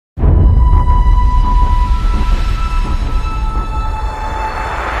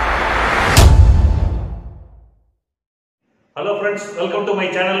friends, welcome to my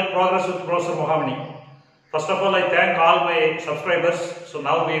channel Progress with Prof.Mahamani. First of all, I thank all my subscribers. So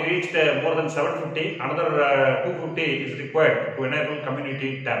now we reached more than 750. Another 250 is required to enable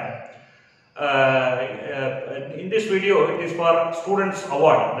community tab. In this video, it is for Students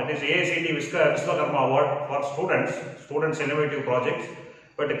Award, that is AICTE Vishwakarma Award for students innovative projects.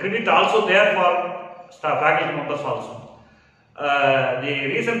 But the credit also there for faculty members also. The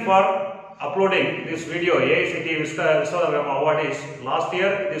reason for uploading this video, AICTE Vishwakarma Award, is last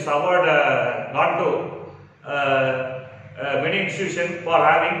year this award gone to many institutions for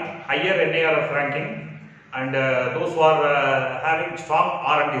having higher NARF ranking and those who are having strong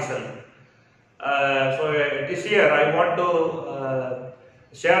R&D cell. So this year I want to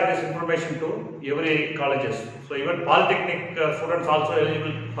share this information to every colleges. So even Polytechnic students also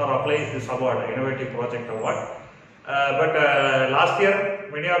eligible for applying this award, Innovative Project Award. But last year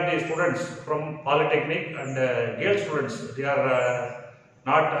many of the students from Polytechnic and girl students, they are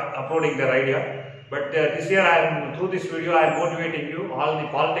not uploading their idea. But this year through this video I am motivating you, all the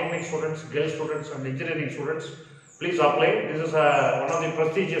Polytechnic students, girl students and engineering students, please apply. This is one of the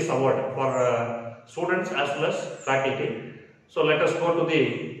prestigious award for students as well as faculty. So let us go to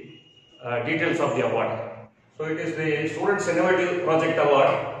the details of the award. So it is the Students Innovative Project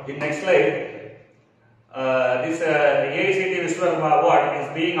Award. In next slide, this AICTE Vishwakarma Award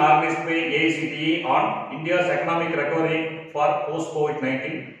is being organized by AICTE on India's economic recovery for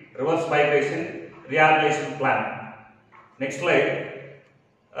post-COVID-19, reverse migration, rehabilitation plan. Next slide.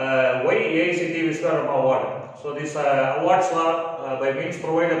 Why AICTE Vishwakarma Award? So these awards are by means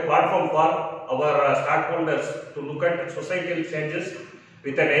provide a platform for our stakeholders to look at societal changes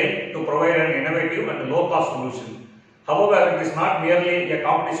with an aim to provide an innovative and low-cost solution. However, it is not merely a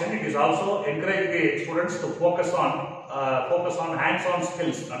competition; it is also encourage the students to focus on hands-on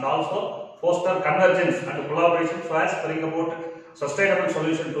skills and also foster convergence and collaboration so as bring about sustainable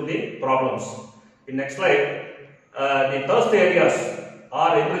solution to the problems. In next slide, the thirst areas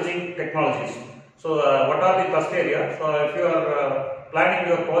are emerging technologies. So, what are the thirst areas? So, if you are planning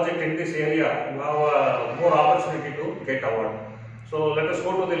your project in this area, you have more opportunity to get award. So, let us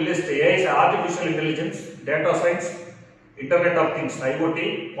go to the list. AI is artificial intelligence, data science, Internet of Things,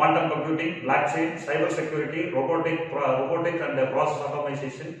 IoT, quantum computing, blockchain, cyber security, robotics and process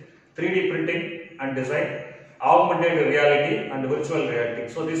automation, 3D printing and design, augmented reality and virtual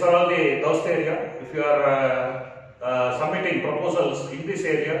reality. So these are all the thirst area. If you are submitting proposals in this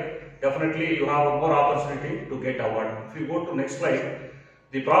area, definitely you have more opportunity to get award. If you go to next slide,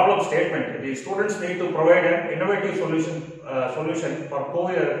 the problem statement. The students need to provide an innovative solution for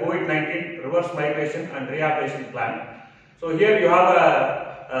COVID-19 reverse migration and rehabilitation plan. So here you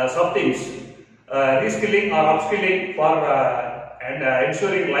have sub themes, reskilling or upskilling for and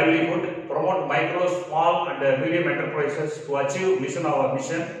ensuring livelihood, promote micro, small and medium enterprises to achieve mission.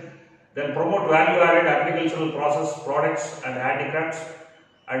 Then promote value-added agricultural process products and handicrafts,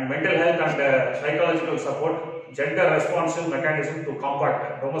 and mental health and psychological support, gender-responsive mechanism to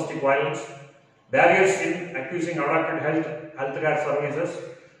combat domestic violence, barriers in accusing adapted healthcare services,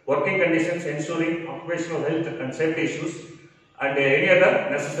 working conditions ensuring occupational health and safety issues, and any other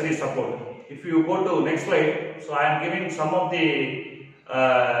necessary support. If you go to next slide, so I am giving some of the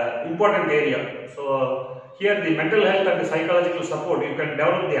important area. So here the mental health and the psychological support, you can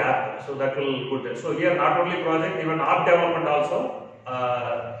develop the app, so that will good. So here not only project, even app development also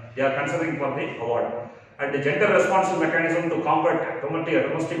they are considering for the award. And the gender responsive mechanism to combat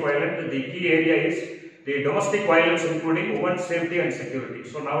domestic violence, the key area is the domestic violence including women's safety and security.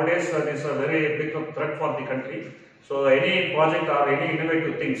 So nowadays this is a very big threat for the country. So any project or any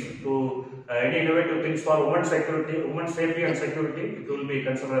innovative things for women's safety and security, it will be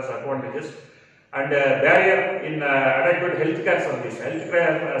considered as advantages. And barrier in adequate healthcare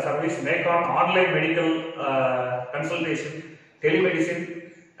service make on online medical consultation, telemedicine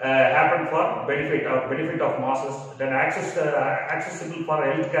happen for benefit of masses. Then accessible for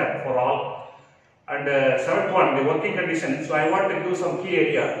healthcare for all. And seventh one, the working conditions. So I want to give some key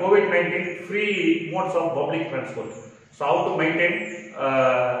area. COVID-19 free modes of public transport. So how to maintain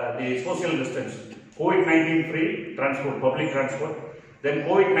the social distance. COVID-19 free transport, public transport. Then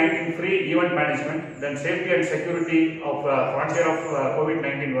COVID-19 free event management. Then safety and security of frontier of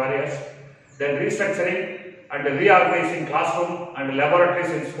COVID-19 barriers. Then restructuring and reorganizing classroom and laboratories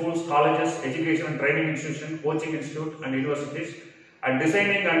in schools, colleges, education and training institutions, coaching institute and universities. And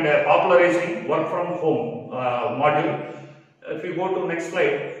designing and popularizing work from home module. If you go to next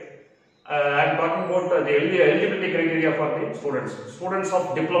slide, I am talking about the eligibility criteria for the students. Students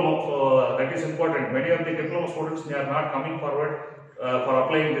of diploma, so that is important. Many of the diploma students, they are not coming forward for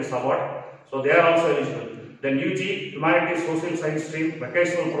applying this award, so they are also eligible. Then UG, Humanities Social Science stream,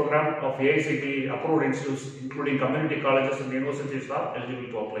 vocational program of AICTE approved institutes, including community colleges and universities, are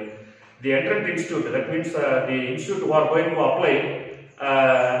eligible to apply. The entrant institute, that means the institute who are going to apply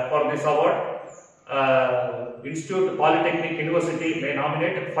for this award, institute, polytechnic, university may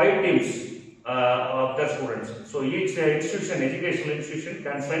nominate 5 teams of their students. So each institution, educational institution,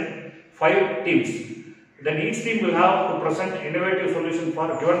 can send 5 teams. Then each team will have to present innovative solution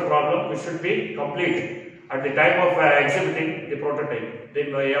for a given problem, which should be complete at the time of exhibiting the prototype. Then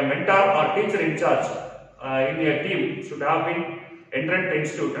a mentor or teacher in charge in a team should have been entrant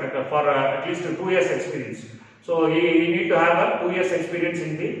institute for at least 2 years experience. So he need to have a 2 years experience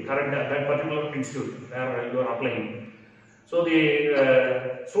in the current that particular institute where you are applying. So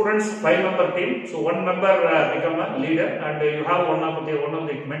the students 5-member team. So 1 member become a leader, and you have one of the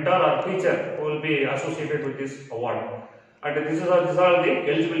mentor or teacher who will be associated with this award. And these are the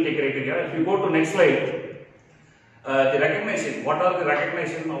eligibility criteria. If you go to next slide. The recognition, what are the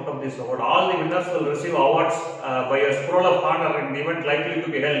recognition out of this award? All the winners will receive awards by a scroll of honor in the event likely to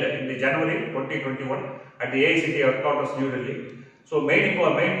be held in the January 2021 at the AICTE headquarters, New Delhi. So main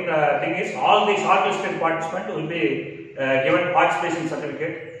thing is all the shortlisted participants will be given participation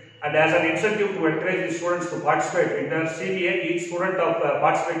certificate, and as an incentive to encourage the students to participate in their CBA, each student of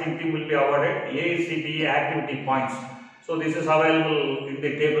participating team will be awarded AICTE activity points. So this is available in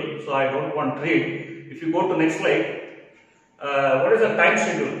the table, so I don't want to read. If you go to next slide, what is the time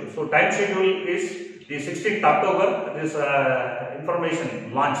schedule? So time schedule is the 16th October. This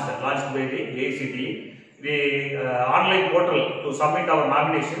information launched by the AICTE. The online portal to submit our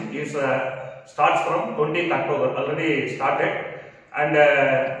nomination is starts from 20th October. Already started, and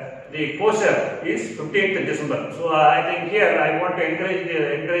the closure is 15th December. So I think here I want to encourage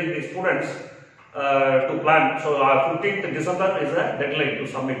the students to plan. So 15th December is a deadline to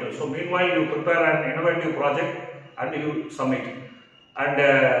submit. So meanwhile you prepare an innovative project and you submit. And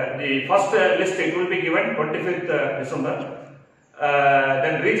the first list it will be given 25th December.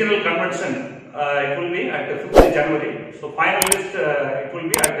 Then regional convention it will be at 5th January. So final list it will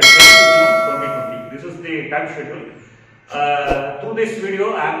be at 10th June 2020. This is the time schedule. Through this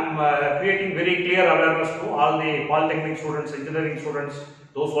video I am creating very clear awareness to all the polytechnic students, engineering students,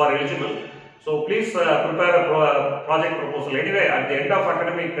 those who are eligible. So please prepare a project proposal. Anyway, at the end of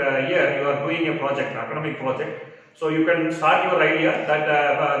academic year, you are doing a project, academic project. So you can start your idea that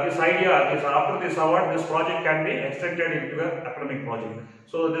after this award, this project can be extended into your academic project.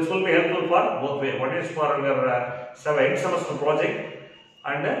 So this will be helpful for both ways. One is for your end semester project,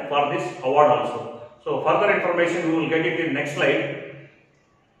 and for this award also. So further information we will get it in next slide.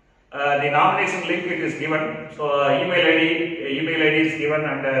 The nomination link it is given. So email ID is given,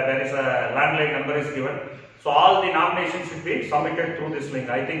 and there is a landline number is given. So all the nominations should be submitted through this link.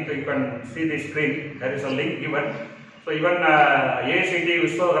 I think you can see the screen. There is a link given. So even AICTE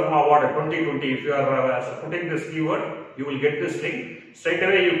Vishwakarma Award 2020, if you are putting this keyword, you will get this link. Straight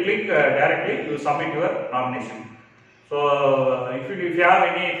away you click directly, you submit your nomination. So if you have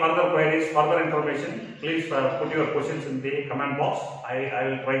any further queries, further information, please put your questions in the comment box. I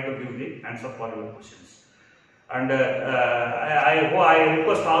will try to give the answer for your questions. And I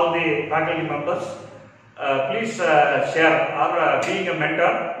request all the faculty members, please share, or being a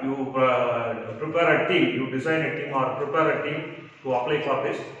mentor, you prepare a team, you design a team or prepare a team to apply for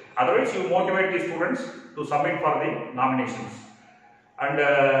this. Otherwise, you motivate the students to submit for the nominations. And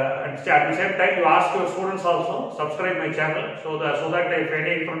at the same time, you ask your students also subscribe my channel, so that if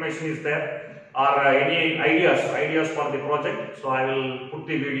any information is there or any ideas for the project, so I will put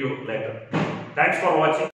the video later. Thanks for watching.